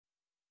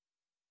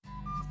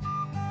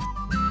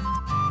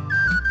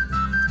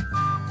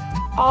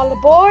All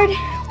aboard!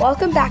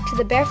 Welcome back to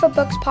the Barefoot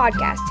Books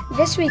podcast.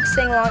 This week's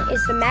sing-along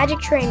is The Magic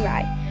Train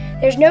Ride.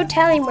 There's no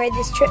telling where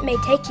this trip may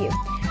take you.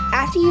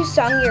 After you've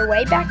sung your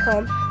way back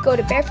home, go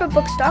to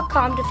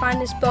barefootbooks.com to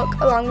find this book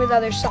along with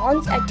other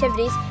songs,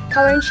 activities,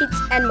 coloring sheets,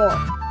 and more.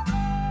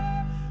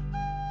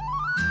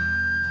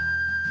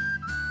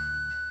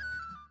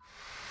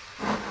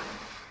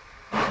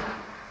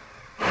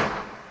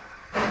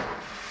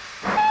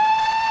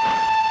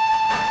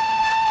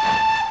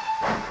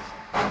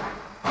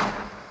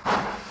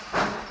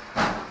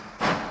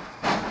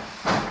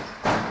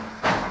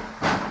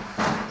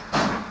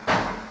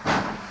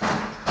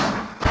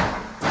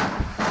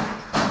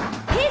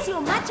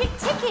 Magic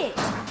ticket.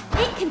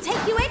 It can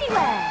take you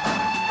anywhere.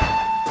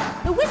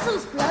 The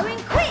whistle's blowing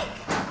quick.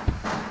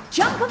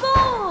 Jump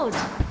aboard.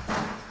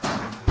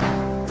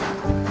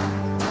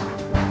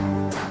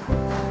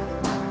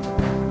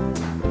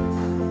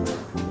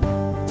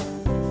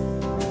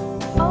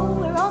 Oh,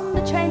 we're on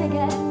the train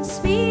again,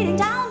 speeding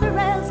down the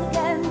rails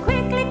again.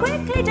 Quickly,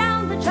 quickly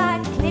down the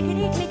track.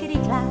 Clickety, clickety,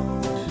 clack.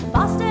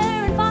 Faster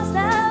and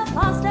faster,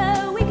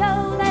 faster we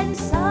go. Then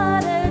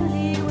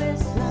suddenly we're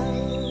slow.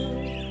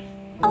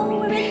 Oh,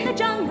 we're in the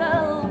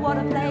jungle, what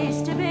a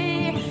place to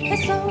be.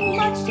 There's so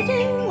much to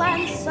do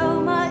and so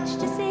much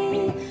to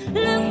see.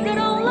 Look at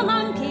all the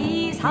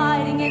monkeys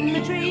hiding in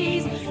the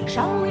trees.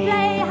 Shall we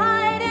play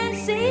hide and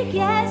seek?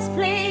 Yes,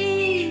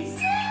 please.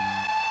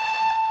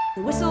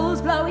 The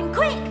whistle's blowing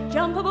quick,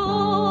 jump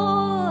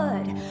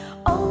aboard.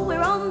 Oh,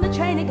 we're on the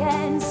train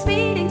again,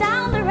 speeding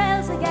down the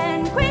rails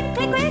again.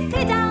 Quickly,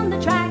 quickly down the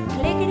track,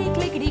 clickety,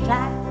 clickety,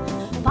 clack.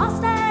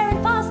 Faster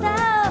and faster,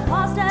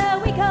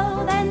 faster we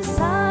go. Then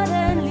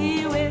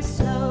suddenly we're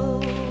slow.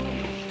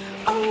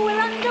 Oh, we're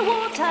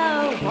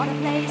underwater, what a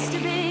place to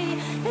be.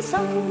 There's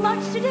so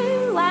much to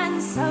do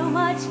and so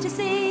much to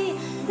see.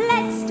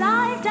 Let's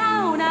dive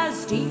down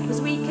as deep as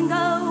we can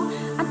go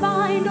and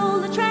find all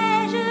the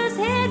treasures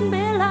hidden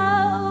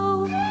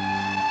below.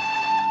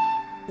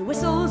 The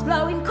whistle's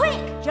blowing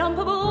quick, jump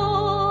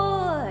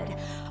aboard.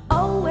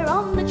 Oh, we're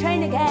on the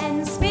train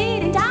again,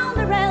 speeding down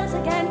the rails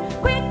again.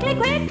 Quickly,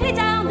 quickly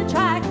down the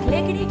track,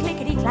 clickety,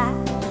 clickety, clack.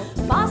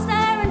 Faster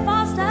and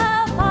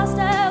faster,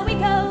 faster we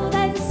go.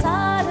 Then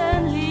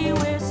suddenly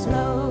we're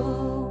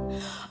slow.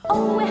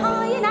 Oh, we're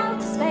high in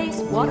outer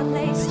space, what a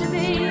place to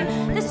be.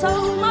 There's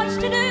so much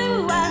to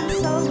do and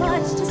so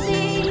much to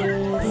see.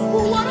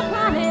 What a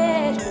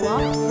planet,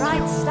 what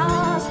bright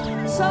stars.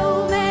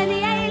 So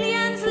many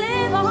aliens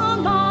live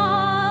on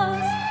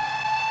Mars.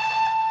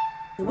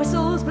 The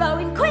whistle's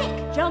blowing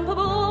quick, jump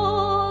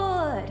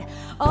aboard.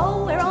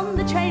 Oh, we're on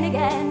the train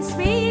again,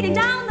 speeding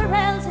down the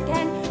rails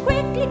again.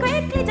 Quickly,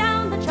 quickly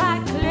down the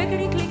track,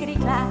 clickety, clickety,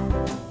 clack.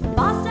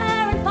 Faster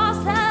and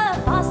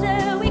faster,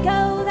 faster we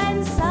go.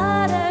 Then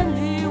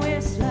suddenly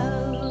we're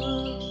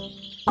slow.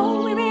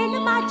 Oh, we're in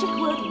a magic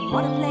wood,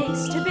 what a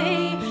place to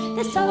be.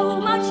 There's so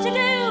much to do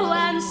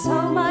and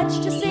so much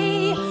to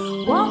see.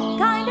 What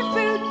kind of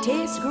fruit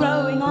is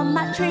growing on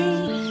that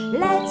tree?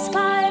 Let's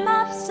climb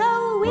up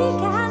so we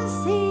can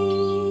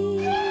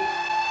see.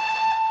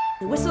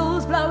 The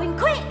whistle's blowing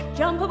quick,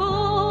 jump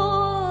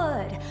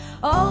aboard.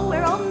 Oh,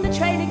 we're on the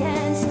train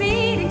again,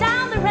 speeding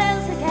down the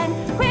rails again.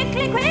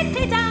 Quickly,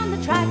 quickly down the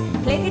track,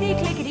 clickety,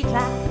 clickety,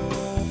 clack.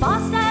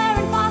 Faster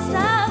and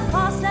faster,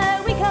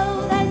 faster we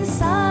go. Then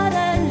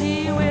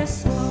suddenly we're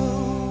slow.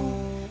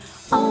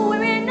 Oh,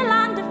 we're in a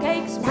land of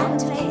cakes,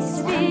 what a place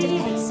to be.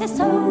 There's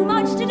so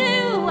much to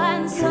do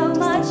and so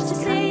much to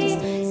see.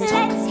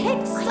 Let's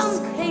pick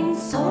something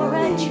for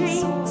a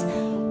treat.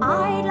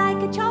 I'd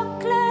like a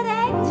chocolate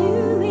egg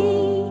to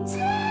eat.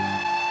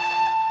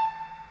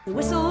 The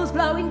whistle's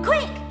blowing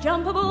quick,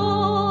 jump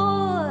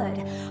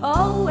aboard.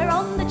 Oh, we're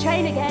on the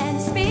train again,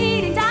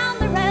 speeding down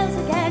the rails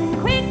again.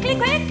 Quickly,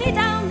 quickly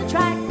down the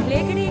track,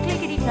 clickety,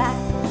 clickety, clack.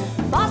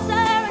 Faster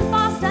and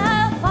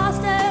faster,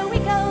 faster we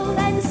go.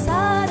 Then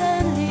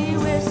suddenly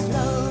we're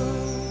slow.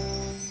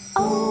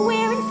 Oh,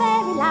 we're in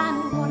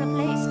fairyland, what a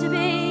place to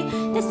be.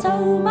 There's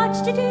so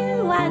much to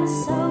do and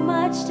so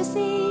much to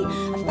see.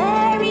 A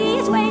fairy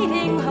is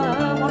waving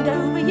her wand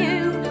over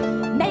you.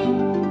 Make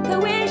a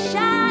wish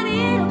and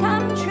it'll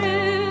come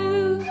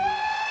true.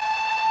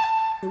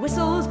 The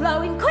whistle's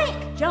blowing quick,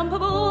 jump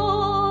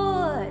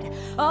aboard.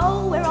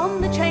 Oh, we're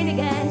on the train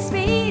again,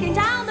 speeding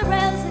down the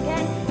rails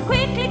again.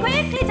 Quickly,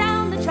 quickly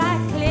down the track,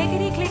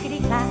 clickety, clickety,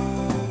 clack.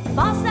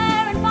 Faster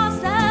and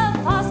faster,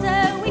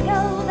 faster we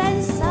go.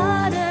 Then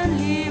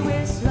suddenly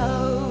we're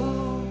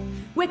slow.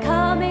 We're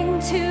coming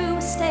to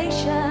a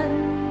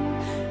station.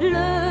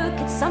 Look,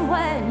 it's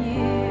somewhere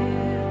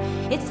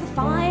new. It's the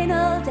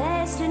final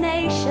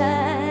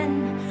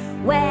destination.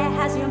 Where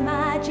has your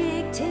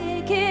magic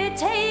ticket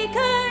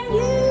taken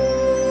you?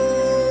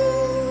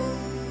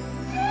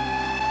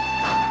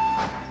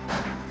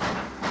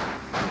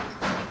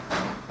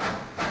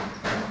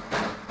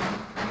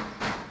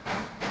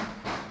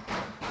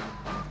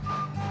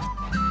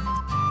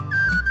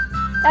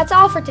 That's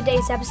all for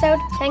today's episode.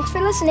 Thanks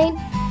for listening.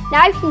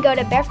 Now you can go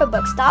to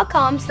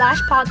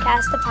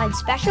barefootbooks.com/podcast to find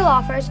special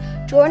offers,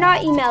 join our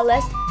email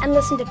list, and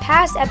listen to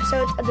past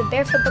episodes of the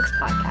Barefoot Books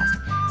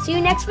podcast. See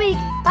you next week.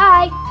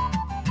 Bye!